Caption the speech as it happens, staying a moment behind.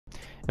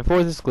And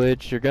for this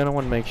glitch, you're gonna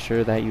want to make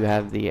sure that you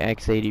have the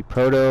X80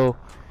 Proto.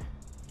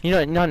 You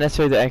know, not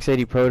necessarily the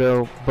X80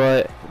 Proto,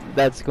 but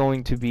that's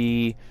going to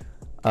be,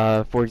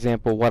 for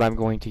example, what I'm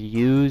going to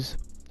use.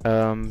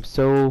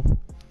 So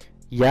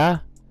yeah,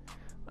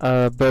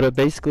 but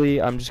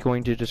basically, I'm just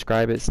going to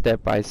describe it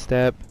step by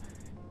step,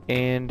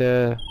 and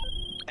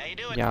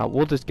yeah,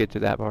 we'll just get to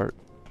that part.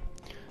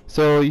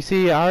 So you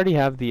see, I already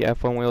have the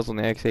F1 wheels on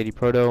the X80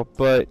 Proto,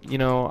 but you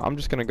know, I'm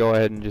just gonna go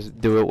ahead and just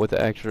do it with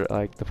the extra,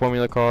 like the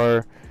Formula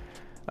car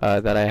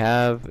that I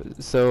have.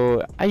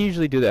 So I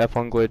usually do the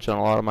F1 glitch on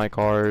a lot of my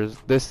cars.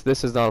 This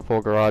is not a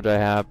full garage I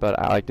have, but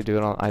I like to do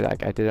it on. I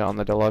did it on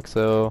the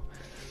Deluxo.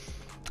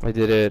 I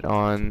did it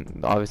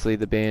on obviously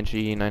the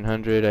Banshee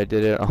 900. I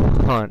did it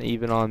on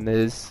even on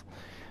this.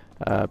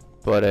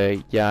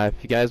 Yeah, if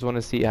you guys want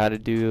to see how to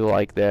do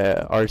like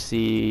the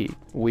RC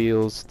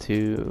wheels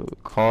to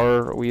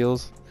car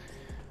wheels,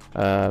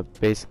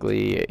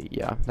 basically,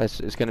 yeah,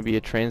 it's going to be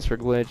a transfer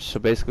glitch. So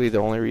basically, the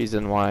only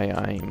reason why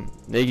I'm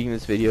making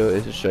this video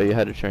is to show you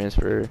how to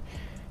transfer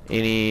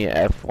any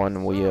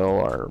F1 wheel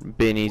or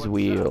Benny's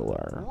wheel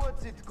or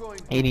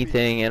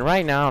anything. And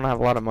right now, I don't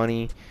have a lot of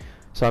money,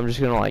 so I'm just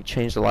gonna like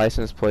change the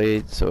license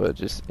plate so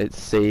it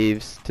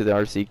saves to the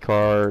RC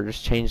car, or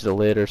just change the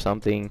lid or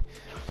something.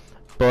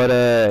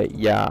 But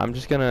yeah, I'm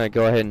just gonna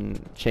go ahead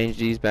and change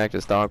these back to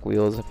stock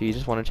wheels. If you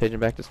just want to change them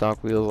back to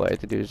stock wheels, all I have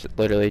to do is just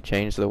literally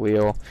change the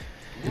wheel.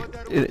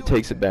 It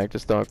takes it back to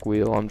stock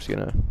wheel. I'm just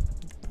gonna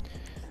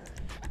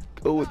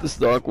go with the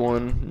stock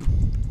one.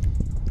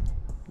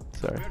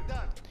 Sorry.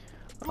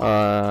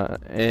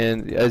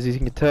 And as you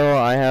can tell,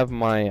 I have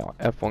my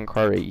F1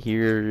 car right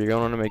here. You're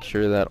gonna want to make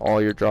sure that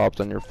all your jobs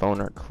on your phone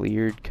are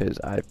cleared, because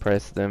I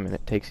press them and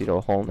it takes you to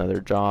a whole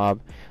nother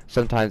job.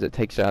 Sometimes it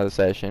takes you out of the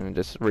session and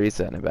just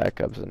resetting it back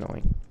up is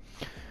annoying.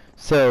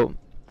 So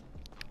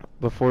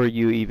before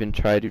you even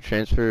try to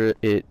transfer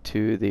it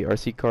to the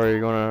RC car,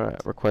 you're gonna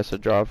request a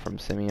job from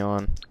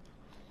Simeon.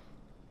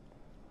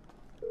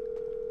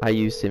 I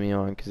use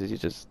Simeon because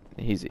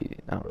he's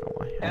I don't know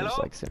why. I just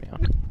like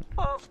Simeon.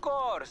 Of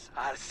course,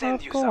 I'll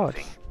send you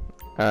something.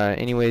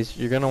 Anyways,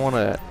 you're gonna want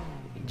to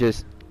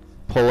just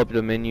pull up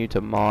the menu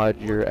to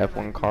mod your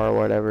F1 car or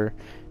whatever.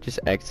 Just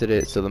exit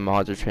it so the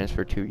mods are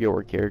transferred to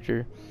your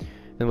character.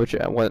 And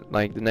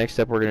like the next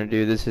step we're gonna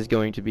do, this is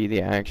going to be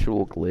the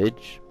actual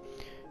glitch.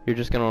 You're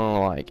just gonna want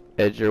to like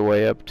edge your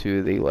way up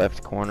to the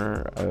left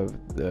corner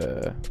of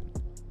the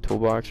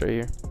toolbox right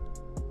here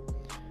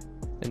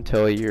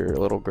until your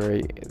little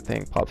gray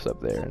thing pops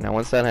up there. Now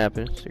once that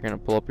happens, you're going to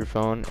pull up your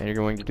phone and you're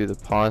going to do the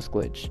pause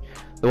glitch.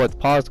 What the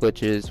pause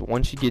glitch is,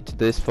 once you get to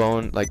this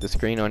phone, like the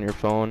screen on your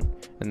phone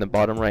in the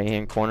bottom right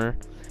hand corner,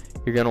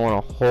 you're going to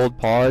want to hold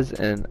pause,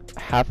 and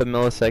half a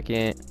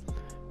millisecond,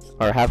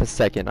 or half a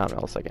second, not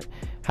millisecond,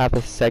 half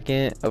a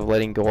second of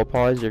letting go of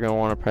pause, you're going to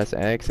want to press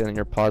X, and then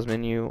your pause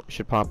menu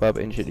should pop up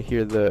and you should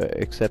hear the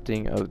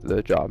accepting of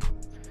the job.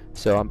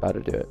 So I'm about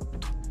to do it.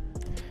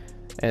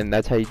 And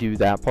that's how you do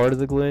that part of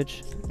the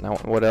glitch. Now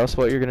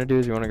what you're gonna do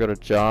is you want to go to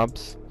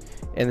jobs,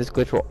 and this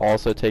glitch will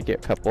also take a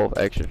couple of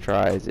extra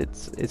tries.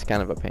 It's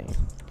kind of a pain.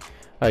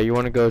 You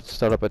want to go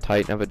start up a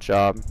Titan of a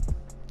job.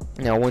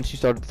 Now once you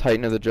start the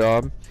Titan of the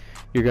job,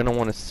 you're gonna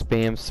want to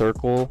spam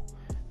circle,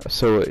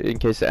 so in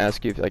case it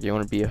asks you if like you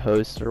want to be a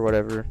host or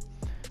whatever,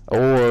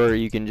 or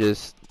you can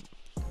just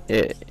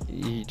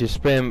you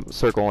just spam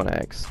circle and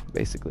X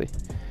basically.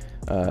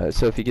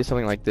 So if you get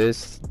something like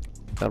this,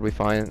 that'll be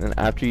fine. And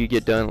after you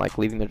get done like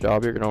leaving the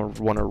job, you're gonna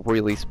want to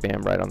really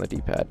spam right on the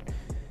D-pad,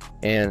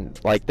 and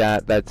like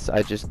that.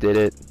 I just did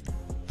it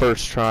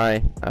first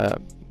try.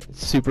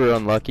 Super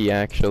unlucky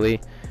actually.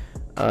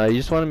 You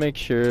just want to make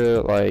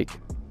sure like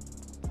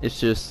it's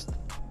just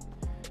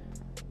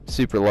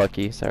super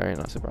lucky. Sorry,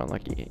 not super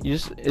unlucky.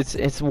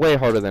 It's way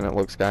harder than it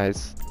looks,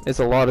 guys. It's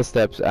a lot of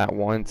steps at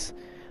once.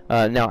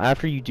 Now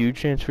after you do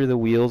transfer the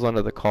wheels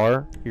onto the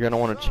car, you're gonna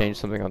want to change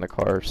something on the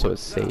car so it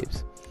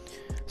saves.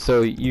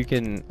 So you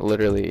can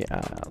literally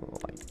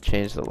like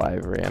change the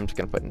livery. I'm just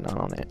gonna put none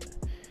on it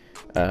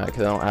because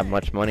I don't have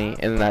much money,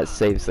 and that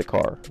saves the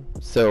car.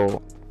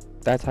 So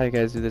that's how you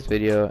guys do this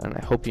video, and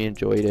I hope you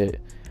enjoyed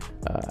it.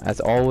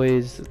 As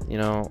always, you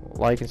know,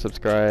 like and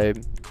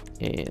subscribe,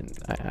 and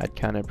I'd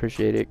kind of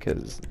appreciate it,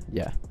 because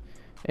yeah,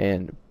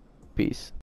 and peace.